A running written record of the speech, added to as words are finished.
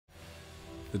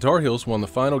The Tar Heels won the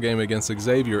final game against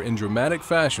Xavier in dramatic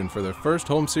fashion for their first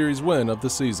home series win of the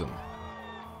season.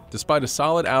 Despite a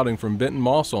solid outing from Benton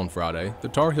Moss on Friday, the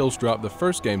Tar Heels dropped the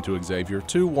first game to Xavier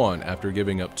 2-1 after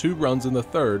giving up 2 runs in the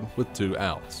third with 2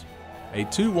 outs. A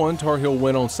 2-1 Tar Heel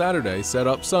win on Saturday set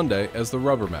up Sunday as the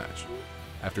rubber match.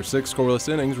 After 6 scoreless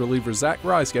innings, reliever Zach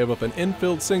Rice gave up an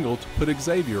infield single to put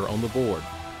Xavier on the board.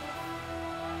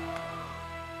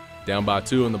 Down by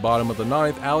 2 in the bottom of the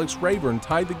 9th, Alex Rayburn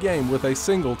tied the game with a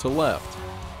single to left.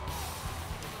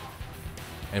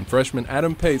 And freshman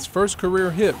Adam Pate's first career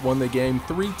hit won the game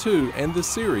 3-2 and the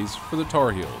series for the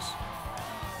Tar Heels.